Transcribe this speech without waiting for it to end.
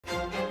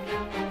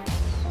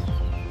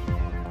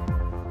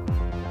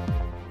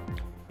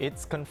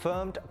It's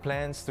confirmed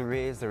plans to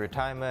raise the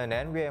retirement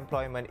and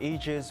re-employment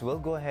ages will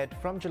go ahead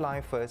from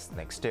July 1st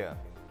next year.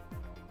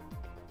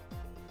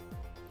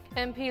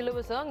 MP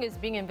Louis Ng is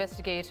being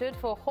investigated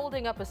for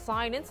holding up a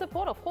sign in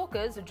support of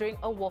hawkers during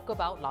a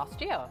walkabout last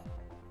year.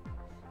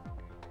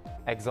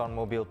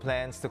 ExxonMobil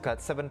plans to cut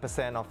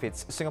 7% of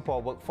its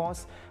Singapore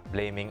workforce,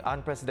 blaming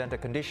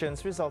unprecedented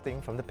conditions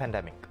resulting from the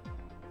pandemic.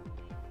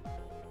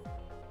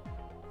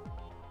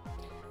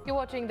 You're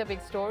watching The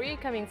Big Story,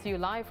 coming to you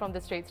live from the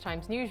Straits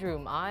Times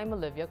newsroom. I'm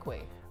Olivia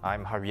Quay.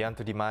 I'm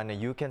Haryanto Diman,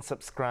 and you can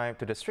subscribe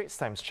to the Straits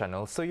Times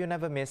channel so you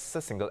never miss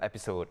a single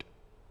episode.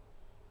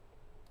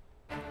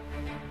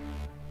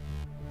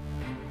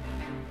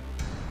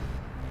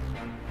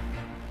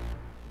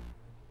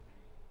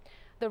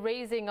 The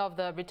raising of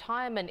the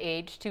retirement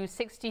age to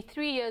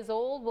 63 years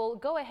old will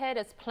go ahead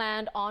as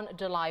planned on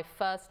July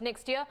 1st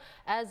next year,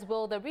 as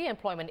will the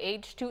re-employment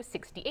age to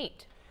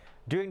 68.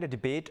 During the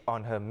debate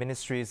on her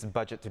ministry's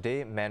budget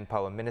today,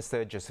 Manpower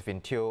Minister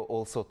Josephine Teo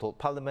also told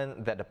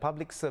Parliament that the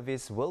public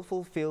service will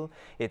fulfill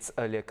its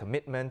earlier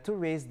commitment to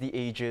raise the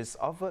ages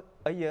of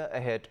a year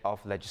ahead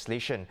of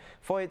legislation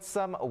for its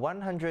some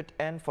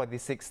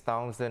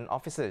 146,000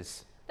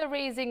 officers. The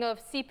raising of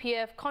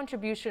CPF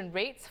contribution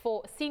rates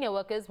for senior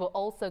workers will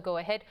also go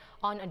ahead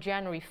on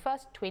January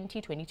 1st,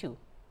 2022.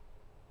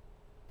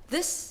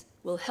 This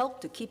will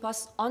help to keep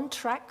us on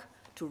track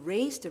to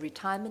raise the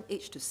retirement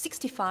age to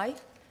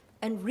 65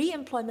 and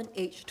re-employment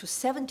age to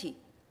 70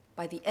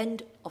 by the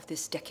end of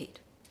this decade.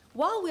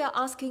 While we are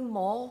asking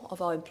more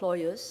of our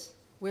employers,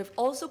 we have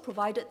also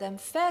provided them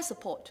fair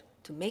support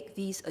to make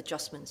these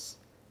adjustments.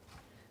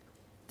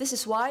 This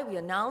is why we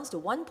announced a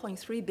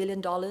 $1.3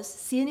 billion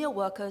senior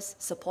workers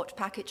support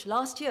package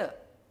last year.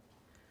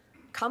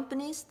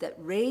 Companies that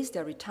raise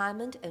their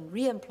retirement and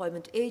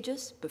re-employment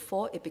ages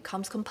before it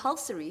becomes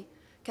compulsory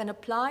can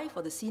apply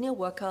for the Senior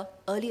Worker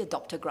Early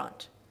Adopter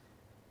Grant.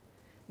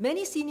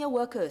 Many senior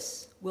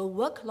workers will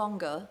work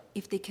longer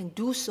if they can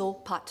do so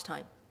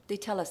part-time. They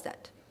tell us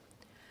that.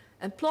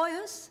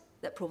 Employers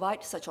that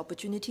provide such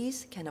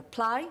opportunities can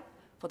apply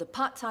for the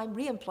part-time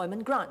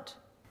re-employment grant.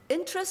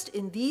 Interest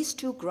in these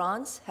two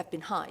grants have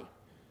been high.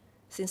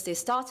 Since they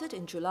started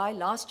in July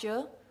last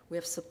year, we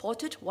have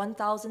supported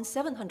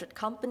 1,700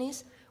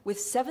 companies with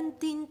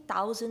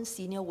 17,000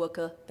 senior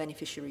worker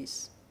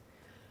beneficiaries.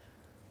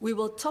 We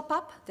will top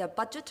up their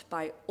budget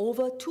by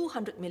over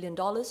 $200 million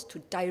to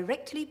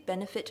directly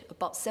benefit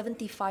about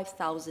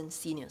 75,000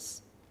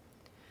 seniors.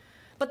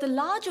 But the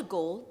larger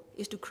goal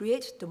is to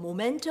create the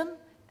momentum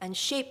and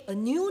shape a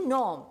new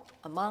norm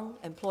among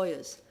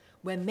employers,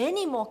 where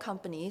many more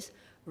companies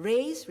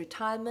raise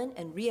retirement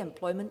and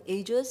re-employment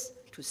ages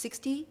to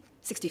 60,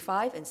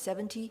 65 and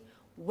 70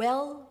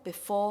 well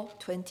before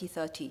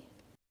 2030.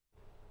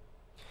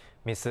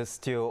 Mrs.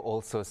 Teo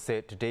also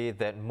said today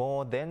that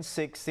more than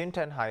 6 in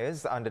 10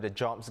 hires under the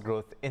Jobs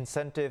Growth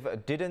Incentive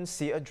didn't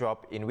see a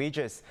drop in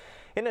wages.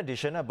 In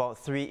addition, about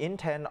 3 in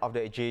 10 of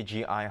the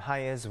JGI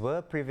hires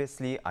were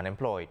previously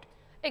unemployed.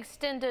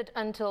 Extended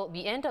until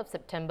the end of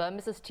September,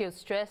 Mrs. Teo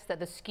stressed that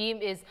the scheme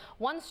is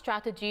one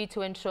strategy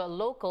to ensure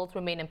locals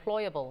remain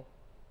employable.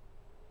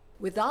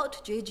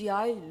 Without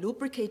JGI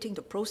lubricating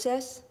the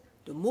process,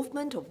 the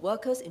movement of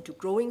workers into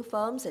growing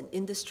firms and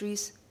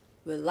industries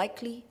will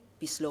likely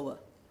be slower.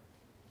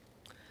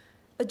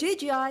 A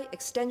JGI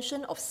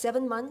extension of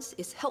 7 months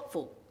is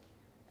helpful,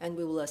 and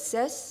we will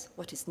assess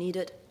what is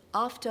needed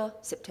after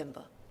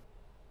September.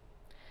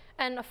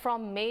 And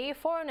from May,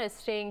 foreigners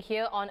staying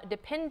here on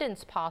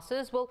dependence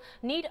passes will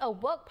need a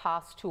work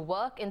pass to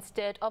work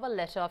instead of a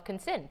letter of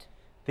consent.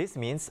 This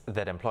means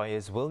that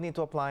employers will need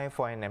to apply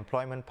for an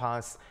employment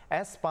pass,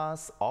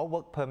 S-pass or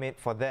work permit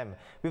for them,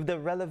 with the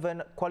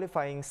relevant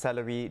qualifying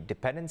salary,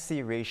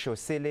 dependency ratio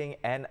ceiling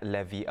and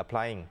levy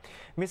applying.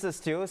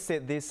 Mrs. Teo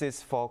said this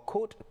is for,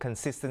 quote,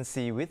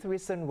 consistency with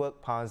recent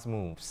work pass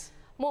moves.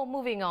 More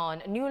moving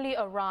on, newly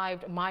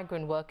arrived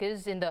migrant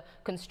workers in the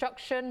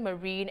construction,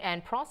 marine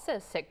and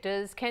process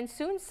sectors can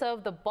soon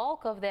serve the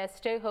bulk of their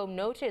stay-home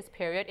notice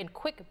period in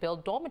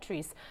quick-built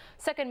dormitories.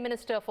 Second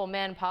Minister for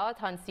Manpower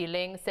Tan See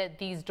Leng said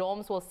these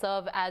dorms will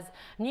serve as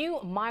new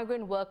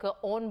migrant worker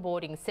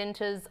onboarding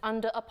centres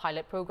under a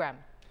pilot program.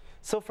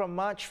 So from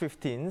March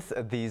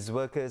 15th, these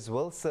workers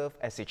will serve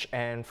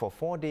SHN for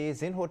 4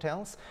 days in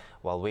hotels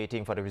while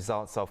waiting for the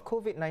results of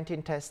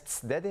COVID-19 tests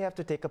that they have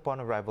to take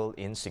upon arrival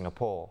in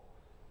Singapore.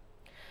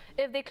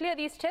 If they clear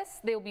these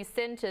tests, they will be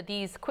sent to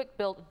these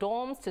quick-built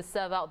dorms to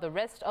serve out the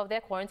rest of their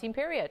quarantine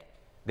period.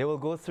 They will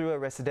go through a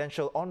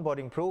residential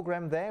onboarding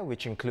program there,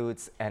 which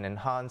includes an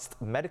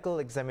enhanced medical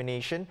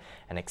examination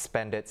and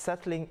expanded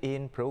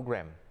settling-in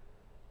program.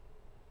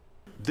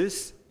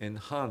 This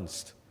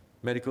enhanced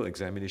medical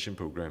examination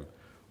program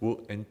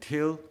will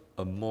entail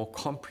a more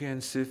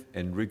comprehensive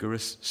and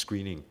rigorous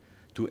screening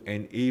to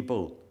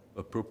enable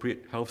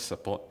appropriate health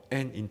support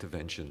and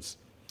interventions.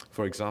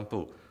 For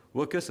example,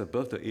 workers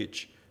above the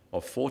age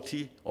of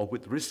 40 or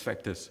with risk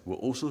factors will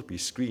also be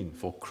screened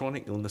for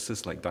chronic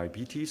illnesses like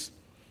diabetes,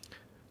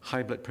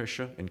 high blood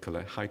pressure and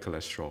high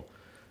cholesterol.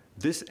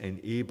 This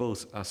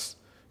enables us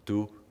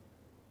to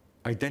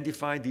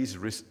identify these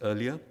risks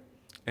earlier,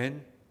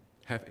 and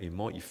have a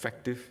more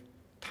effective,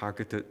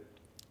 targeted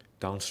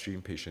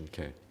downstream patient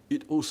care.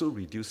 It also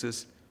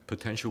reduces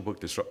potential work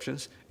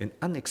disruptions and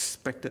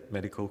unexpected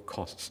medical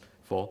costs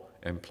for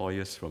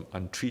employers from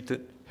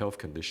untreated health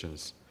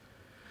conditions.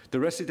 The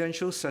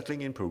residential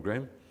settling in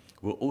program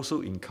will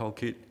also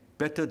inculcate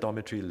better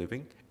dormitory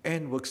living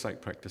and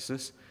worksite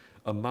practices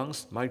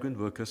amongst migrant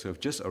workers who have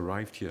just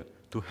arrived here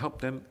to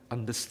help them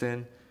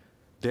understand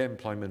their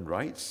employment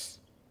rights,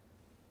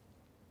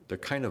 the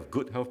kind of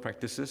good health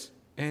practices,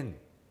 and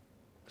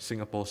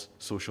Singapore's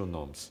social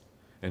norms.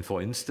 And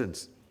for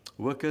instance,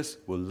 workers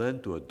will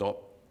learn to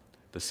adopt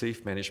the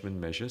safe management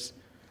measures,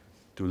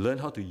 to learn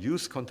how to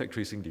use contact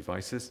tracing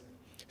devices,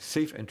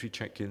 safe entry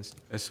check-ins,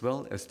 as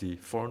well as the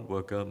foreign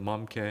worker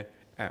mom care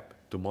app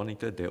to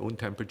monitor their own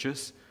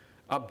temperatures,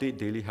 update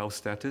daily health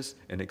status,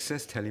 and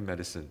access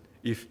telemedicine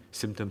if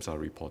symptoms are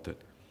reported.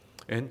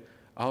 And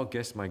our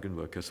guest migrant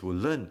workers will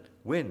learn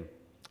when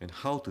and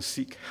how to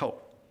seek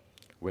help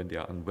when they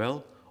are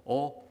unwell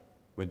or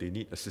when they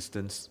need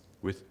assistance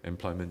with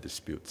employment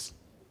disputes.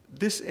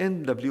 This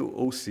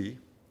MWOC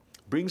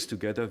brings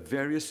together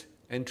various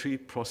entry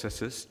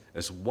processes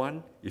as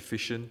one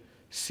efficient,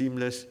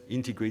 seamless,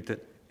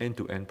 integrated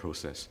end-to-end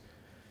process.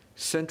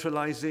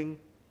 Centralizing,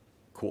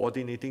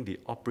 coordinating the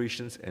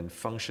operations and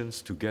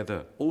functions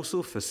together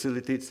also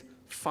facilitates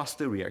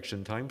faster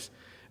reaction times,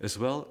 as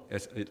well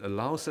as it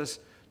allows us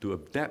to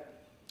adapt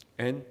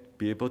and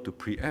be able to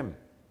preempt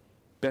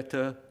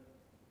better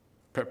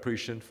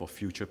preparation for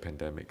future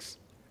pandemics.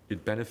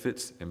 It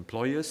benefits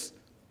employers,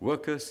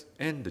 workers,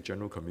 and the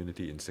general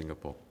community in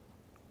Singapore.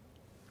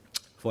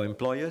 For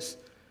employers,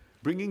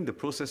 bringing the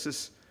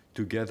processes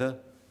together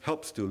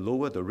helps to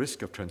lower the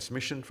risk of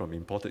transmission from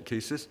imported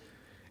cases,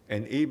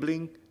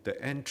 enabling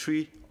the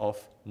entry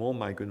of more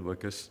migrant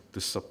workers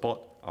to support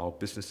our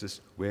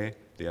businesses where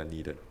they are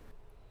needed.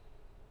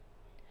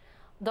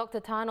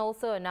 Dr. Tan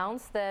also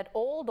announced that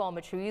all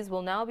dormitories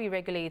will now be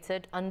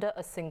regulated under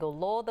a single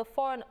law, the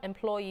Foreign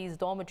Employees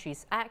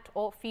Dormitories Act,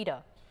 or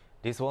FEDA.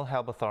 This will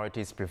help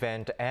authorities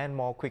prevent and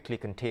more quickly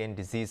contain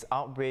disease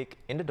outbreak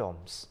in the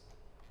dorms.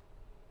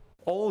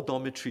 All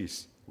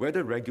dormitories,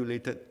 whether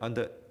regulated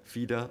under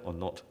FEDA or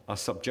not, are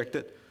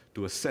subjected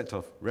to a set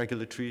of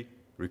regulatory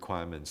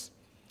requirements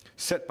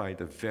set by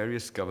the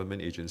various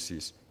government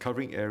agencies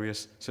covering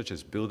areas such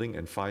as building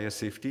and fire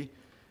safety,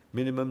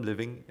 minimum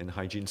living and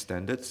hygiene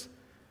standards,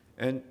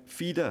 and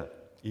FEDA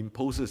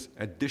imposes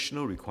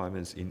additional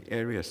requirements in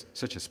areas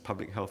such as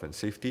public health and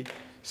safety,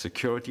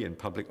 security and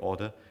public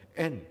order,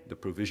 and the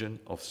provision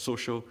of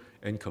social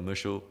and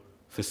commercial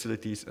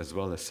facilities as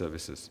well as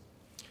services.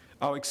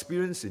 Our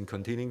experience in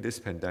containing this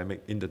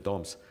pandemic in the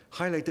dorms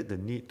highlighted the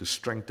need to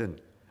strengthen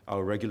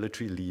our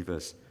regulatory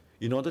levers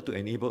in order to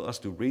enable us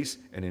to raise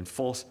and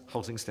enforce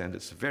housing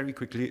standards very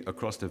quickly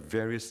across the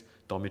various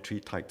dormitory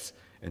types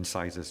and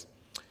sizes,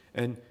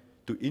 and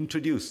to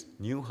introduce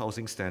new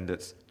housing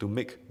standards to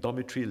make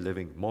dormitory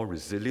living more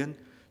resilient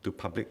to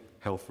public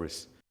health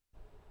risks.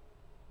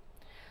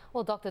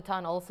 Well, Dr.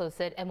 Tan also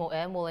said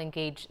MOM will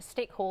engage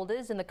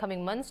stakeholders in the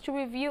coming months to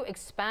review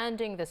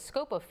expanding the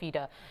scope of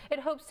FEDA. It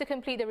hopes to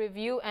complete the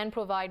review and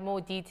provide more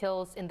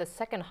details in the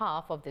second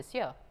half of this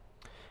year.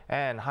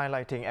 And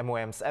highlighting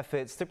MOM's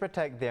efforts to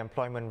protect the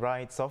employment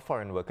rights of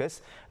foreign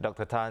workers,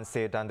 Dr. Tan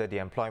said under the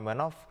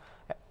Employment of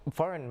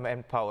Foreign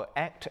Manpower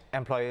Act,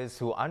 employers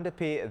who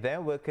underpay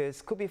their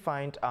workers could be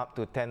fined up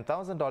to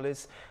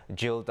 $10,000,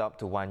 jailed up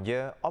to 1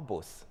 year, or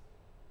both.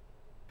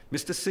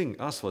 Mr. Singh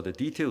asked for the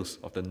details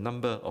of the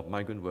number of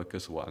migrant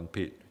workers who are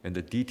unpaid and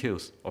the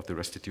details of the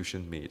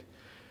restitution made.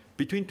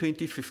 Between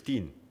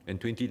 2015 and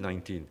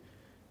 2019,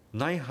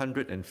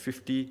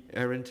 950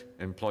 errant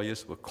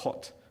employers were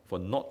caught for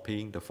not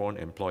paying the foreign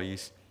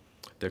employees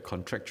their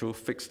contractual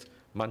fixed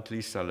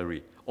monthly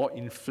salary or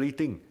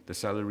inflating the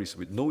salaries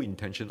with no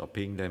intention of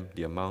paying them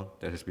the amount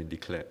that has been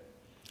declared.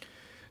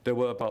 There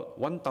were about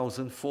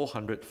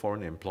 1,400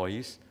 foreign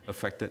employees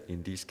affected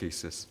in these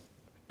cases.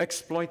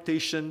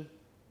 Exploitation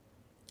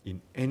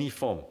in any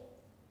form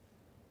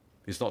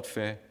is not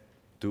fair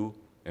to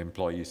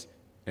employees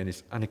and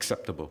is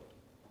unacceptable.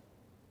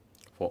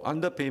 For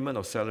underpayment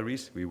of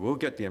salaries, we will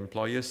get the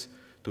employers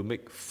to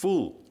make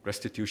full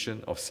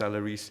restitution of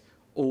salaries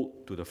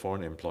owed to the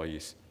foreign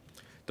employees.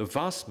 The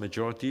vast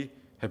majority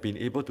have been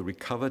able to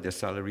recover their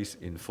salaries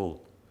in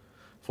full.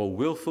 For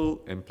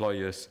willful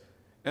employers,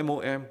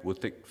 MOM will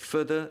take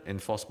further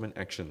enforcement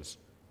actions,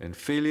 and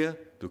failure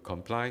to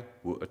comply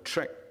will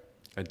attract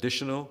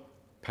additional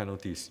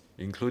penalties,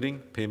 including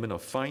payment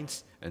of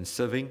fines and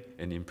serving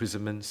an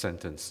imprisonment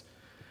sentence.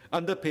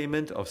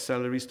 Underpayment of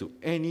salaries to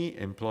any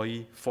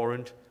employee,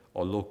 foreign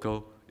or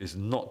local, is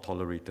not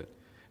tolerated,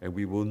 and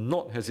we will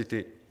not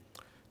hesitate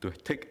to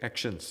take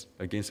actions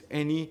against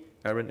any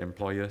errant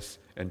employers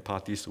and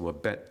parties who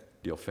abet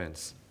the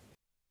offence.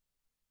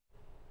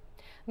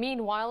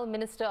 Meanwhile,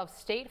 Minister of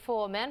State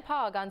for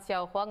Manpower Gan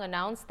Xiao Huang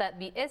announced that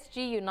the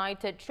SG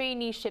United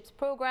Traineeships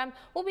program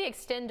will be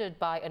extended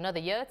by another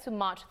year to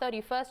March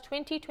 31st,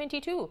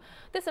 2022.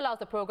 This allows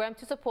the program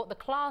to support the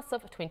class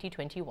of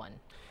 2021.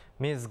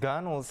 Ms.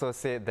 Gunn also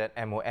said that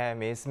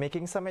MOM is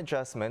making some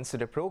adjustments to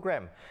the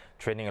program.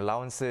 Training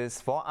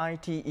allowances for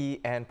ITE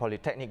and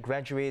Polytechnic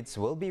graduates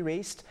will be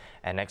raised,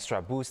 an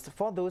extra boost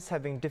for those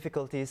having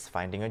difficulties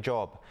finding a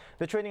job.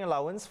 The training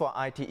allowance for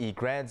ITE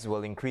grads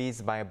will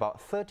increase by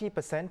about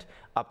 30%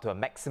 up to a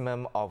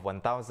maximum of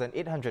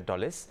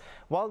 $1,800,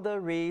 while the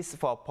raise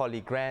for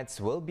Poly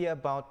grads will be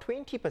about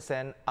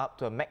 20% up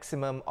to a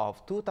maximum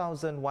of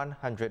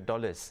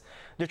 $2,100.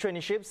 The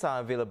traineeships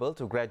are available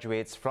to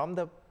graduates from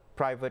the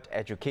private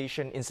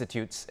education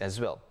institutes as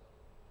well.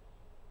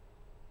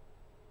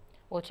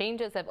 Well,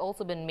 changes have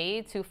also been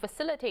made to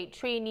facilitate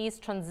trainees'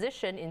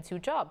 transition into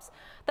jobs.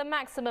 The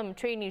maximum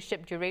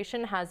traineeship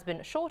duration has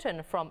been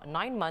shortened from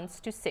 9 months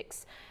to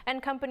 6,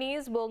 and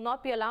companies will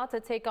not be allowed to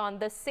take on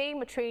the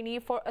same trainee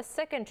for a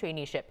second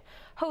traineeship.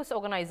 Host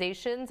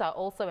organizations are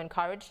also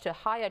encouraged to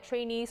hire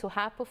trainees who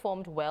have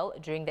performed well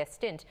during their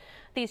stint.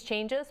 These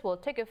changes will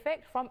take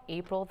effect from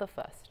April the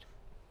 1st.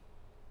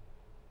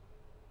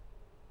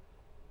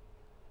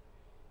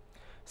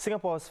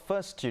 Singapore's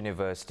first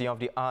University of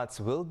the Arts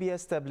will be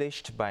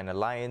established by an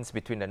alliance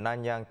between the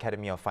Nanyang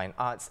Academy of Fine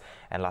Arts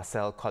and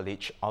LaSalle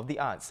College of the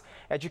Arts.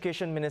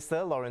 Education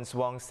Minister Lawrence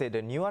Wong said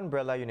the new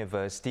umbrella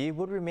university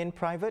would remain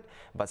private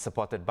but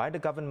supported by the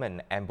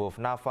government, and both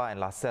NAFA and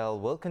LaSalle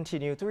will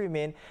continue to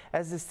remain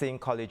as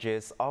distinct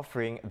colleges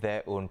offering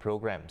their own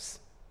programs.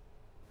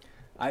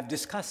 I've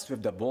discussed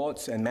with the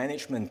boards and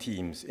management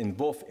teams in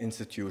both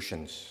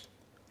institutions.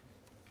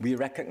 We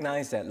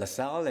recognize that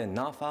LaSalle and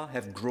NAFA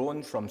have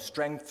grown from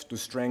strength to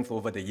strength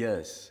over the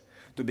years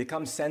to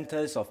become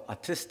centers of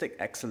artistic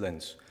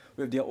excellence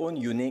with their own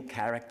unique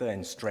character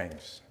and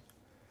strengths.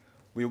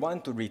 We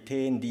want to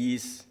retain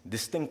these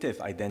distinctive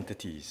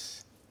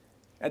identities.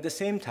 At the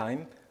same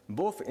time,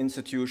 both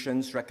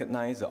institutions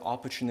recognize the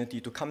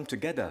opportunity to come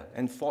together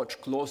and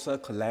forge closer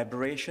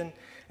collaboration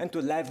and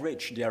to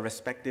leverage their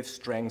respective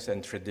strengths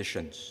and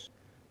traditions.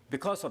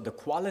 Because of the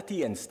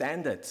quality and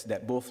standards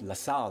that both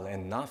LaSalle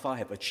and NAFA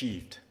have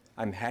achieved,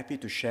 I'm happy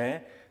to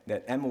share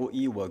that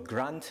MOE will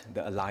grant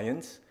the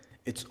alliance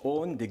its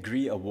own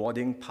degree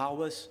awarding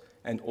powers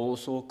and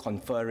also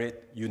confer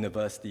it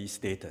university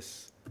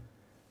status.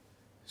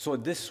 So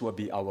this will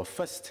be our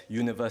first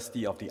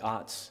University of the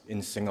Arts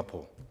in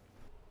Singapore.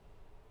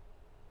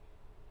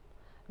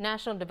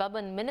 National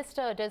Development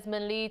Minister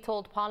Desmond Lee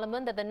told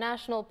Parliament that the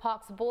National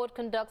Parks Board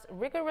conducts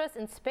rigorous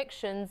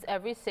inspections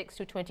every 6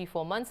 to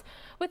 24 months,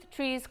 with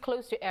trees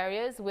close to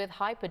areas with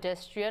high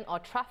pedestrian or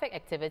traffic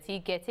activity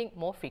getting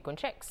more frequent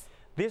checks.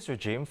 This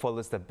regime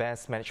follows the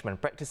best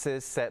management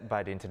practices set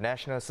by the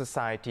International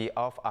Society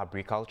of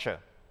Arboriculture.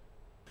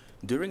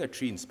 During a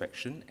tree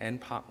inspection,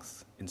 and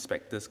parks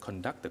inspectors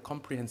conduct a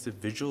comprehensive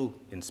visual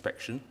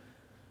inspection,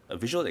 a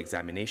visual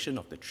examination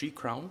of the tree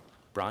crown,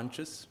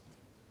 branches,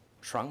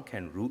 trunk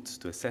and roots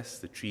to assess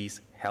the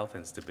tree's health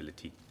and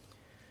stability.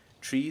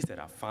 Trees that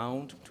are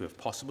found to have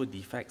possible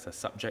defects are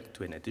subject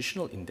to an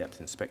additional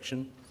in-depth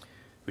inspection,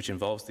 which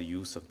involves the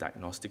use of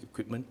diagnostic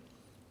equipment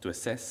to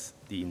assess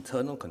the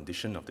internal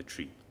condition of the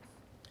tree.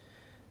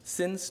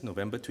 Since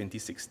November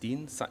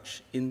 2016,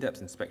 such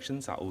in-depth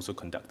inspections are also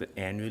conducted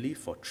annually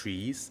for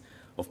trees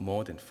of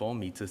more than 4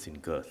 meters in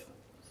girth.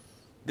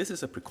 This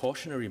is a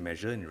precautionary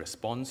measure in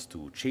response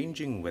to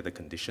changing weather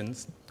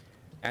conditions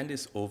and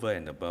is over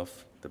and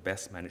above the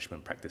best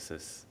management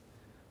practices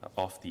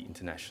of the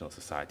International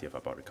Society of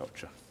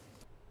Arboriculture.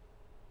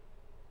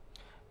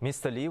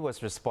 Mr. Lee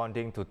was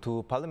responding to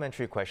 2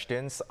 parliamentary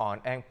questions on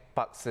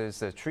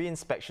NParks' tree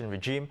inspection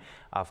regime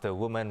after a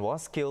woman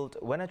was killed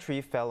when a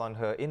tree fell on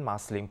her in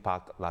Marsiling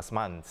Park last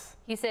month.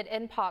 He said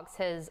NParks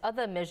has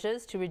other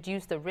measures to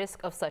reduce the risk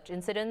of such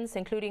incidents,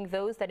 including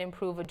those that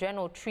improve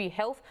general tree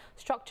health,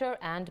 structure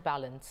and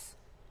balance.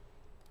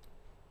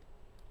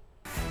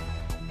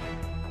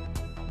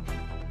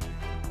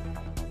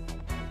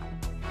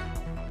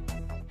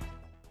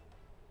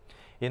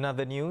 In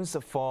other news,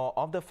 4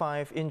 of the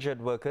 5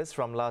 injured workers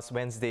from last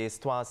Wednesday's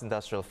Tuas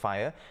industrial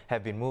fire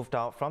have been moved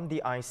out from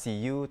the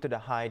ICU to the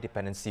high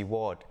dependency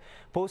ward.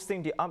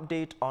 Posting the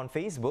update on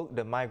Facebook,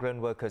 the Migrant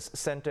Workers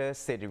Centre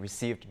said it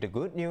received the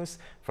good news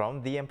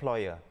from the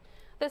employer.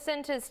 The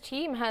centre's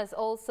team has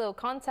also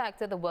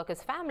contacted the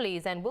workers'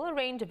 families and will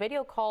arrange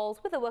video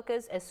calls with the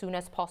workers as soon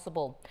as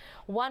possible.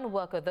 One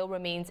worker, though,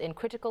 remains in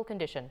critical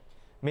condition.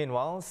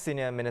 Meanwhile,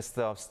 Senior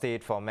Minister of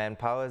State for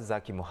Manpower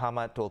Zaki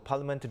Muhammad told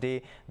Parliament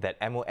today that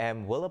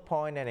MOM will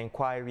appoint an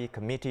inquiry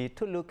committee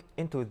to look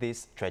into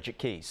this tragic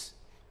case.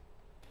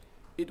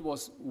 It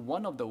was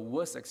one of the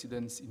worst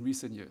accidents in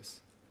recent years.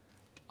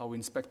 Our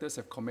inspectors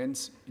have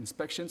commenced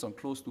inspections on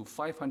close to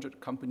 500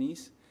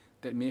 companies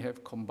that may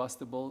have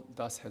combustible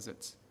dust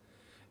hazards.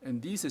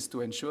 And this is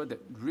to ensure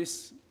that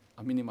risks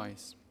are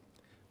minimized.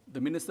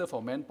 The Minister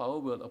for Manpower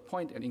will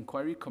appoint an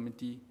inquiry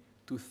committee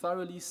to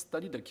thoroughly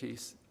study the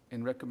case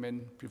and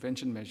recommend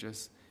prevention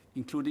measures,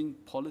 including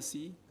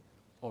policy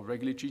or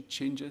regulatory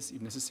changes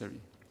if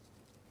necessary.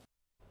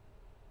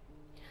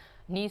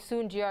 Nee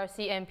Soon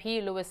GRC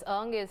MP Louis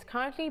Ng is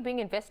currently being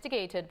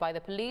investigated by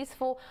the police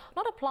for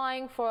not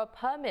applying for a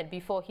permit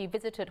before he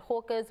visited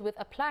hawkers with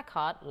a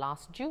placard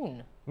last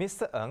June.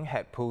 Mr. Ng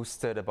had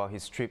posted about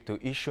his trip to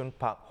Yishun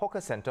Park Hawker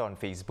Centre on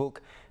Facebook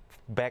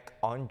back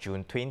on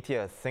June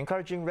 20th,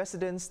 encouraging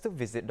residents to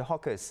visit the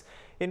hawkers.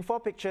 In 4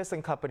 pictures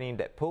accompanying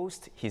that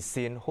post, he's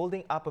seen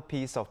holding up a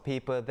piece of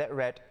paper that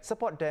read,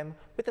 "Support them,"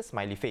 with a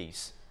smiley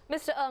face.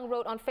 Mr. Ng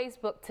wrote on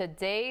Facebook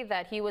today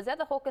that he was at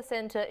the hawker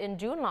centre in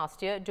June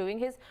last year doing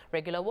his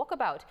regular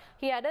walkabout.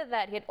 He added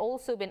that he had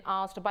also been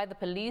asked by the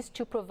police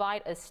to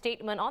provide a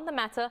statement on the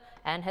matter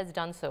and has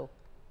done so.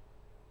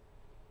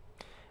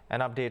 An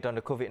update on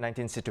the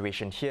COVID-19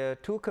 situation here.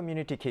 2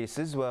 community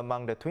cases were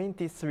among the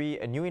 23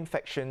 new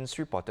infections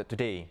reported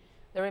today.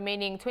 The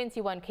remaining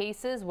 21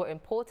 cases were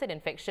imported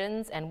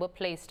infections and were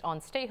placed on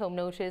stay-home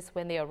notice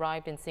when they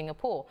arrived in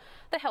Singapore.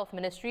 The Health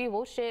Ministry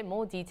will share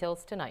more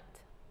details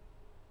tonight.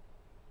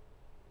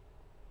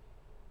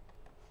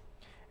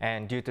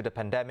 And due to the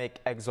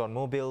pandemic,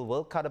 ExxonMobil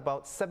will cut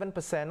about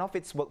 7% of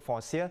its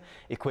workforce here,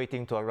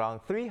 equating to around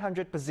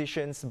 300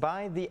 positions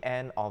by the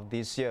end of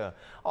this year.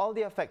 All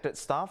the affected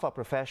staff are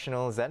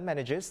professionals and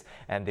managers,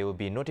 and they will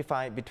be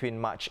notified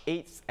between March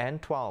 8th and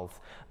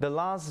 12th. The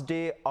last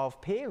day of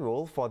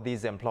payroll for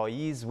these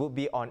employees will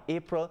be on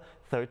April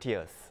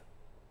 30th.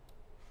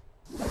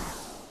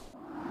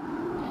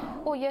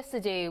 Well,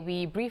 yesterday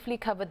we briefly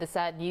covered the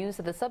sad news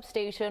that the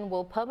substation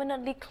will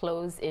permanently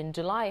close in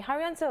July.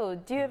 Haryanto,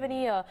 do you have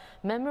any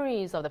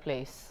memories of the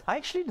place? I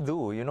actually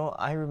do. You know,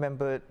 I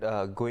remember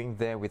going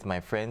there with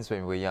my friends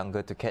when we were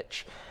younger to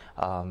catch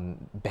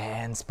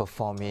bands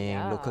performing,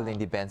 local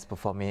indie bands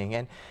performing,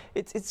 and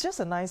it's just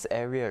a nice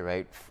area,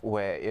 right?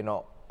 Where, you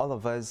know, all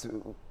of us,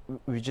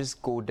 we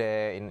just go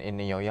there in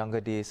your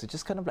younger days to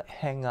just kind of like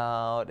hang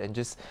out and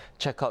just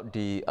check out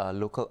the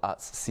local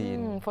arts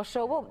scene. For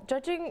sure. Well,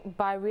 judging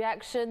by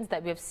reactions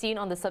that we have seen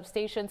on the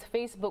substation's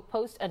Facebook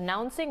post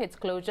announcing its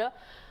closure,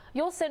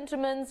 your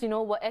sentiments,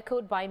 were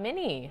echoed by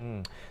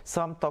many.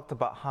 Some talked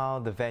about how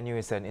the venue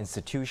is an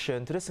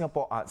institution to the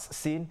Singapore arts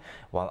scene,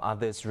 while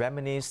others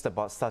reminisced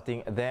about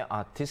starting their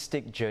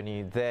artistic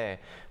journey there.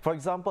 For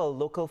example,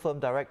 local film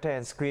director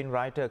and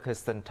screenwriter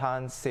Kirsten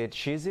Tan said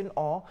she's in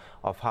awe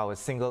of how a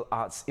single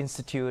arts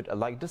institute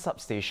like the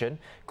substation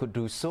could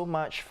do so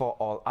much for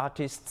all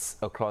artists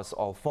across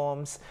all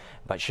forms,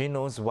 but she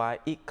knows why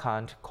it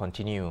can't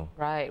continue.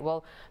 Right.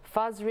 Well,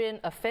 Fazrin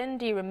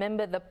Effendi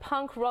remembered the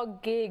punk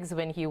rock gigs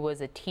when he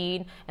was a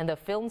teen and the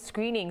film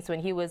screenings when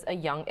he was a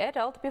young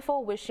adult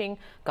before wishing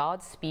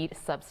Godspeed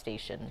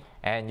Substation.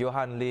 And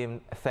Johan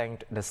Lim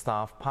thanked the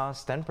staff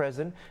past and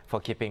present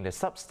for keeping the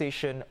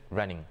substation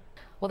running.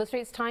 Well, the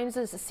Straits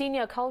Times'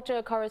 senior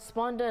culture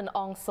correspondent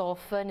Ong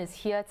Sofen is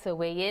here to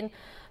weigh in.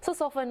 So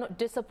Sofen,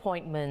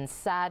 disappointment,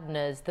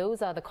 sadness,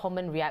 those are the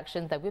common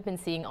reactions that we've been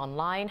seeing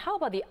online. How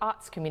about the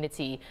arts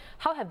community?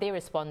 How have they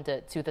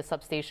responded to the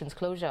substation's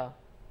closure?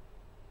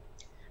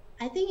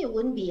 I think it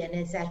wouldn't be an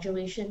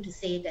exaggeration to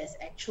say there's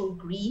actual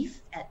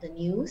grief at the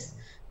news,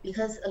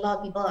 because a lot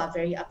of people are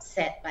very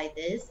upset by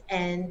this.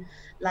 And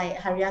like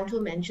Haryanto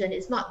mentioned,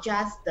 it's not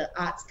just the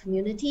arts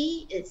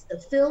community, it's the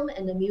film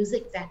and the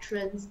music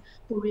veterans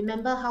who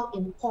remember how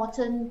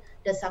important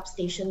the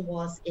substation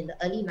was in the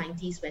early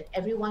 90s when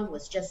everyone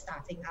was just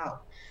starting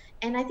out.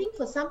 And I think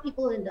for some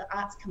people in the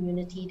arts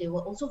community, they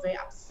were also very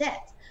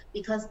upset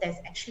because there's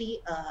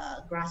actually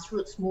a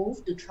grassroots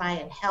move to try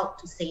and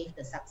help to save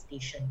the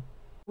substation.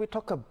 We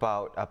talk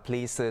about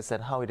places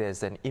and how it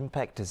has an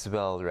impact as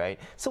well, right?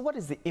 So what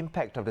is the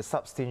impact of the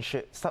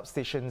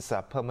substation's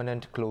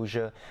permanent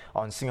closure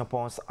on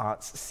Singapore's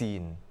arts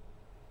scene?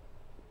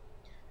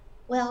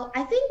 Well,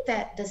 I think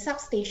that the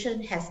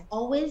substation has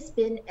always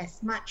been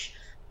as much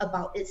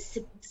about its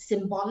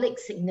symbolic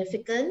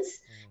significance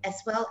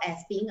as well as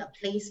being a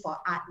place for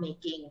art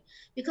making.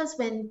 Because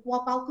when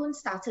Wah Pao Kun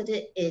started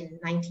it in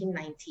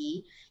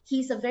 1990,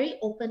 he's a very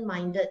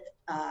open-minded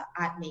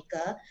art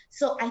maker.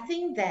 So I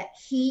think that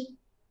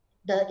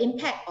the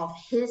impact of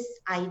his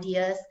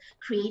ideas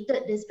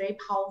created this very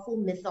powerful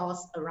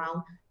mythos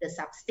around the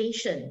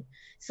substation.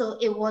 So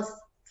it was,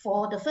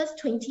 for the first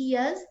 20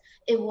 years,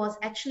 it was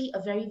actually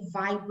a very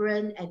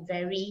vibrant and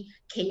very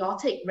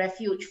chaotic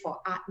refuge for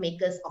art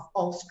makers of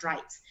all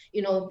stripes.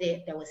 You know,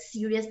 there were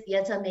serious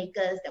theatre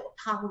makers, there were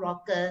punk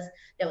rockers,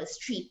 there were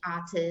street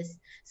artists.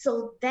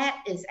 So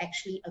that is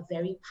actually a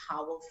very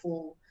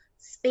powerful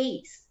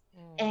space.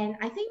 And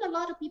I think a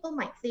lot of people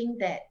might think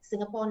that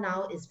Singapore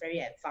now is very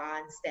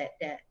advanced,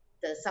 that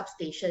the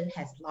substation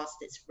has lost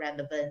its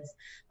relevance.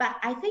 But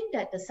I think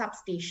that the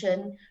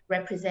substation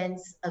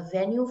represents a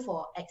venue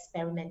for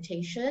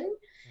experimentation.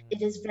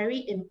 It is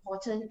very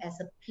important as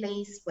a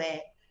place where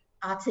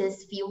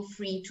artists feel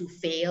free to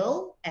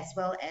fail as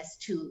well as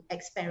to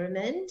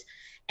experiment.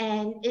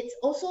 And it's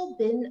also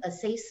been a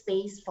safe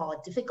space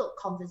for difficult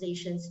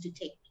conversations to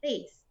take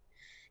place.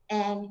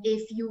 And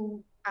if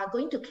you are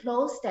going to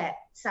close that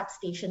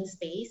substation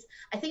space,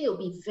 I think it will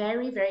be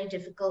very, very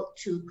difficult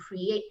to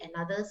create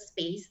another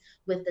space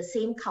with the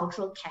same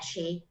cultural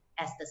cachet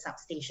as the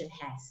substation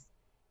has.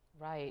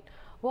 Right.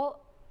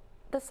 Well,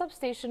 The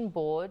Substation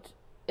Board,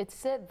 it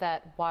said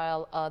that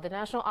while the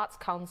National Arts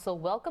Council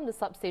welcomed the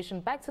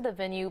substation back to the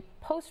venue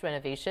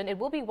post-renovation, it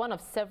will be one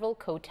of several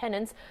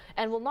co-tenants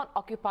and will not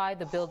occupy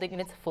the building in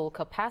its full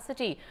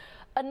capacity.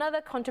 Another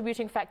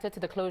contributing factor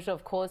to the closure,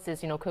 of course,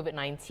 is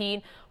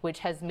COVID-19, which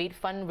has made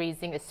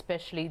fundraising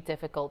especially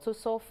difficult. So,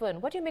 Sofen,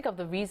 what do you make of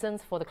the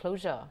reasons for the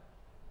closure?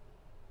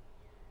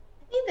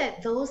 I think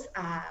that those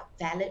are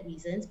valid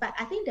reasons, but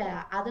I think there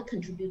are other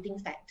contributing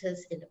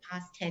factors in the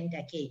past 10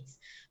 decades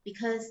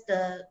because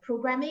the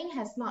programming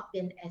has not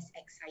been as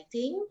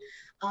exciting.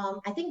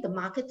 I think the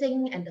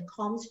marketing and the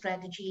comm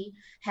strategy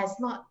has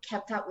not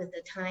kept up with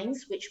the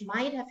times, which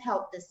might have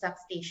helped the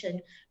substation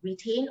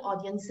retain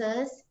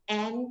audiences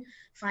and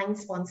find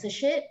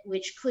sponsorship,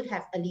 which could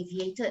have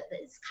alleviated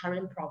its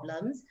current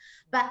problems.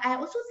 But I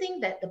also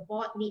think that the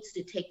board needs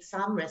to take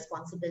some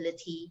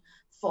responsibility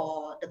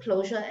for the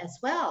closure as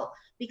well,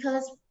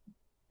 because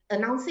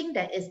announcing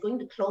that it's going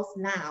to close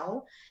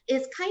now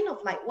is kind of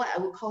like what I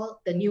would call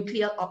the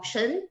nuclear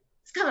option.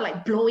 It's kind of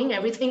like blowing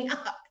everything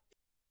up.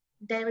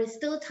 There is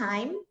still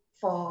time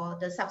for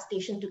the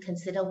substation to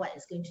consider what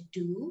it's going to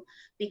do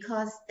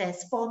because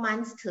there's 4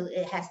 months till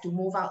it has to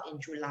move out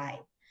in July.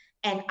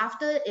 And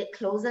after it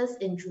closes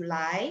in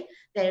July,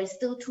 there is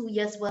still 2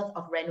 years worth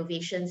of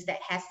renovations that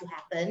has to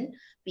happen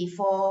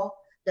before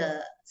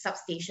the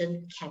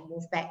substation can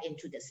move back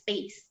into the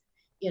space,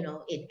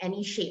 in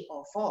any shape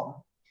or form.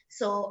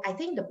 So I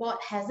think the board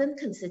hasn't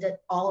considered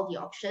all the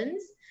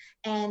options,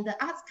 and the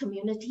arts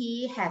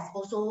community has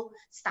also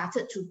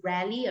started to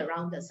rally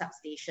around the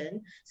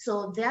substation.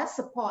 So their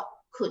support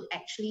could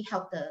actually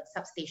help the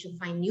substation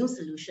find new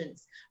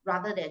solutions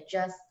rather than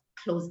just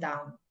close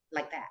down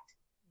like that.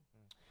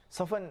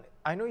 Sofen,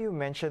 I know you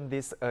mentioned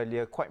this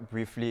earlier quite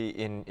briefly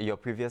in your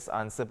previous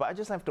answer, but I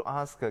just have to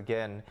ask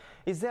again,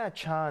 is there a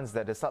chance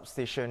that the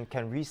substation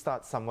can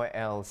restart somewhere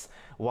else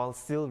while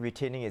still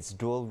retaining its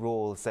dual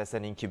roles as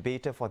an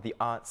incubator for the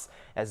arts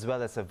as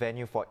well as a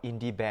venue for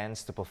indie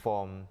bands to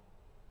perform?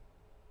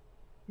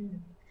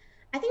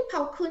 I think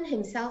Pao Kun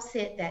himself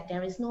said that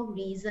there is no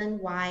reason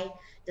why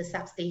the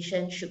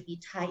substation should be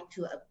tied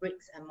to a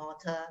bricks and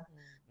mortar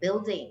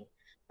building.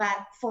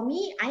 But for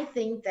me, I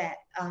think that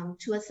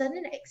to a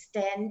certain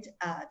extent,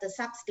 the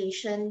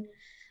substation,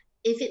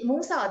 if it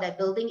moves out of that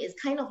building, is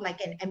kind of like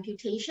an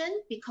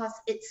amputation because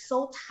it's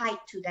so tied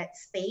to that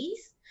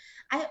space.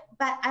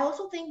 But I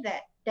also think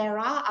that there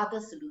are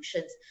other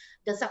solutions.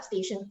 The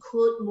substation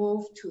could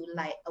move to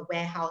like a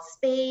warehouse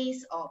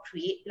space or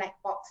create black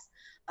box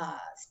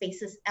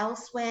spaces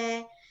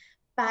elsewhere.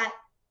 But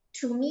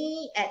to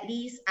me, at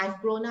least,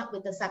 I've grown up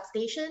with the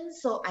substation,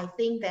 so I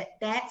think that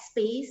that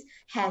space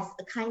has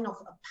a kind of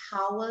a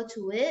power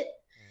to it.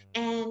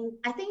 And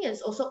I think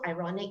it's also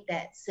ironic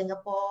that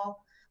Singapore,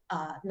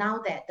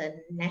 now that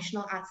the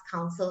National Arts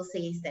Council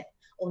says that,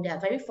 they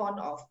are very fond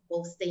of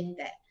boasting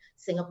that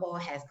Singapore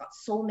has got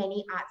so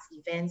many arts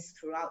events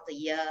throughout the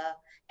year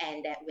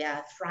and that we are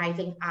a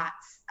thriving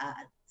arts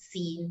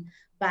scene,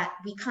 but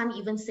we can't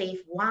even save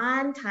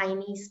one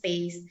tiny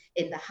space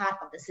in the heart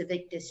of the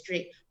civic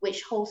district,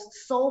 which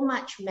hosts so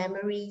much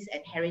memories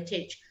and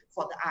heritage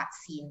for the art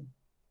scene.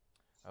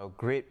 Oh,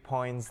 great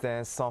points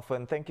there,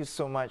 Sofen. Thank you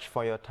so much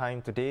for your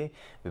time today.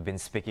 We've been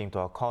speaking to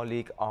our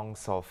colleague Ong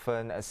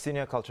Sofen, a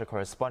senior culture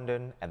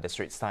correspondent at the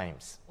Straits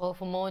Times. Well,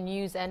 for more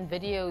news and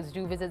videos,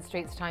 do visit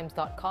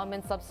straitstimes.com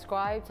and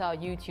subscribe to our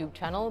YouTube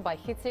channel by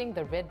hitting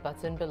the red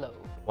button below.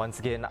 Once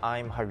again,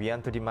 I'm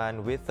Haryanto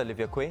Diman with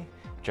Olivia Quay.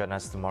 Join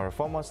us tomorrow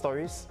for more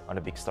stories on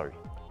The Big Story.